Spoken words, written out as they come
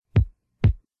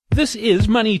This is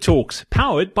Money Talks,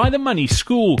 powered by the Money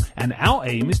School, and our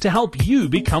aim is to help you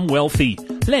become wealthy.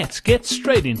 Let's get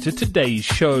straight into today's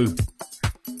show.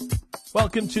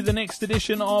 Welcome to the next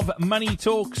edition of Money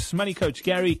Talks. Money coach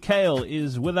Gary Kale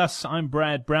is with us. I'm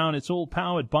Brad Brown. It's all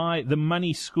powered by the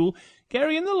Money School.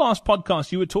 Gary, in the last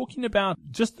podcast, you were talking about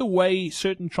just the way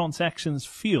certain transactions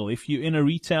feel. If you're in a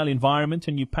retail environment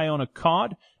and you pay on a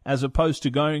card, as opposed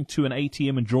to going to an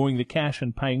ATM and drawing the cash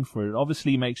and paying for it,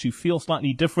 obviously makes you feel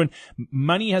slightly different.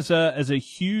 Money has a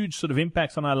huge sort of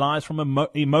impact on our lives from an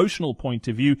emotional point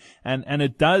of view, and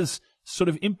it does sort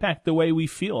of impact the way we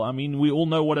feel. I mean, we all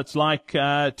know what it's like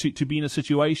to be in a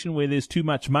situation where there's too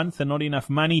much month and not enough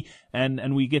money,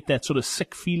 and we get that sort of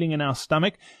sick feeling in our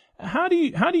stomach. How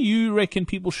do you reckon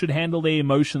people should handle their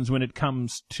emotions when it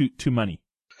comes to money?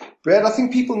 Brad, I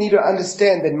think people need to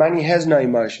understand that money has no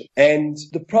emotion. And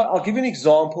I'll give you an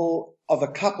example of a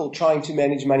couple trying to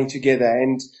manage money together.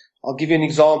 And I'll give you an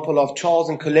example of Charles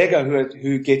and Collega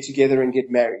who get together and get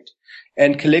married.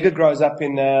 And Collega grows up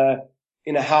in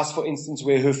a house, for instance,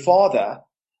 where her father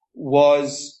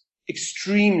was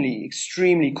extremely,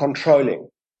 extremely controlling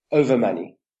over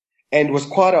money and was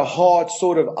quite a hard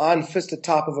sort of iron-fisted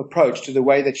type of approach to the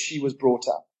way that she was brought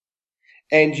up.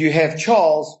 And you have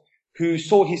Charles, who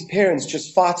saw his parents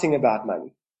just fighting about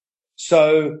money.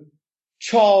 So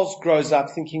Charles grows up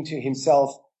thinking to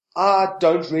himself, I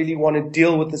don't really want to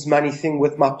deal with this money thing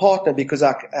with my partner because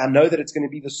I know that it's going to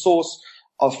be the source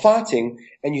of fighting.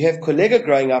 And you have Collega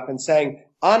growing up and saying,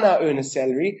 I now earn a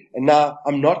salary and now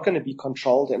I'm not going to be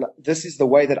controlled, and this is the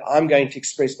way that I'm going to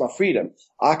express my freedom.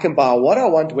 I can buy what I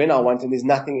want when I want, and there's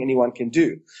nothing anyone can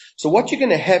do. So what you're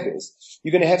going to have is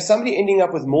you're going to have somebody ending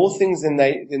up with more things than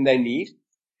they need.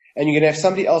 And you're going to have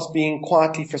somebody else being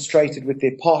quietly frustrated with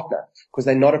their partner because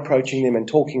they're not approaching them and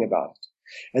talking about it.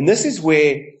 And this is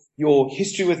where your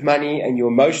history with money and your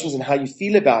emotions and how you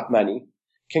feel about money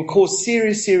can cause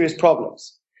serious, serious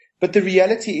problems. But the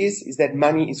reality is that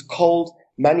money is cold.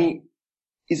 Money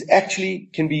is actually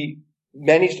can be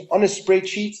managed on a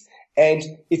spreadsheet. And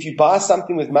if you buy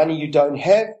something with money you don't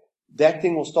have, that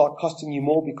thing will start costing you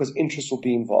more because interest will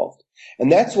be involved. And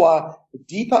that's why a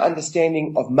deeper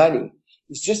understanding of money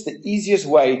is just the easiest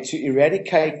way to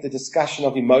eradicate the discussion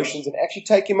of emotions and actually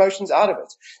take emotions out of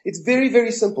it. It's very,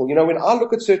 very simple. You know, when I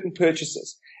look at certain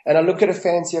purchases and I look at a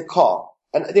fancier car,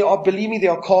 and believe me,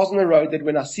 there are cars on the road that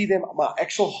when I see them, my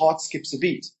actual heart skips a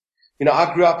beat. You know,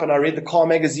 I grew up and I read the car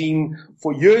magazine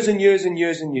for years and years and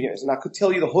years and years, and I could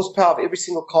tell you the horsepower of every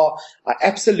single car. I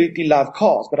absolutely love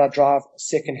cars, but I drive a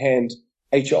second-hand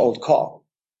 8-year-old car.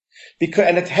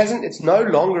 And it's no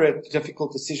longer a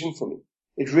difficult decision for me.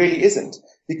 It really isn't,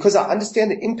 because I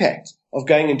understand the impact of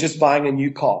going and just buying a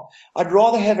new car. I'd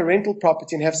rather have a rental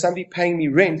property and have somebody paying me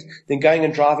rent than going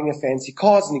and driving a fancy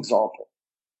car, as an example.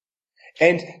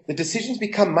 And the decisions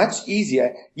become much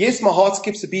easier. Yes, my heart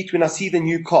skips a beat when I see the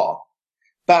new car,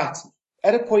 but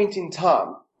at a point in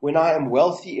time when I am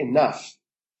wealthy enough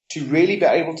to really be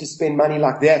able to spend money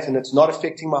like that and it's not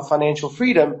affecting my financial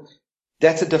freedom,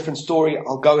 that's a different story.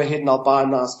 I'll go ahead and I'll buy a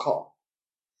nice car.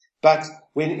 But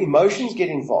when emotions get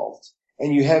involved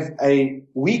and you have a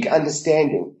weak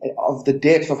understanding of the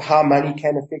depth of how money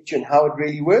can affect you and how it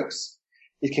really works,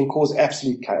 it can cause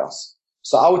absolute chaos.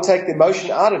 So I would take the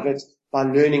emotion out of it by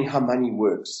learning how money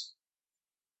works.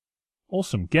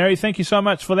 Awesome. Gary, thank you so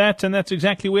much for that. And that's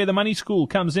exactly where the Money School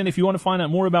comes in. If you want to find out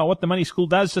more about what the Money School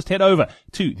does, just head over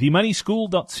to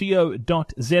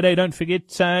themoneyschool.co.za. Don't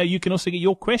forget, you can also get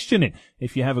your question in.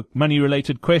 If you have a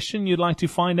money-related question you'd like to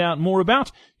find out more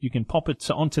about, you can pop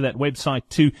it onto that website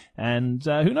too. And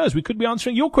who knows, we could be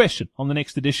answering your question on the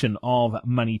next edition of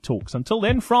Money Talks. Until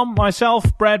then, from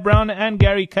myself, Brad Brown, and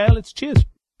Gary Kale, it's cheers.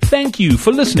 Thank you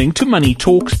for listening to Money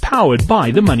Talks, powered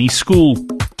by the Money School.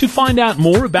 To find out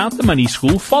more about the Money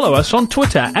School, follow us on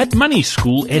Twitter at Money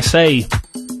School SA.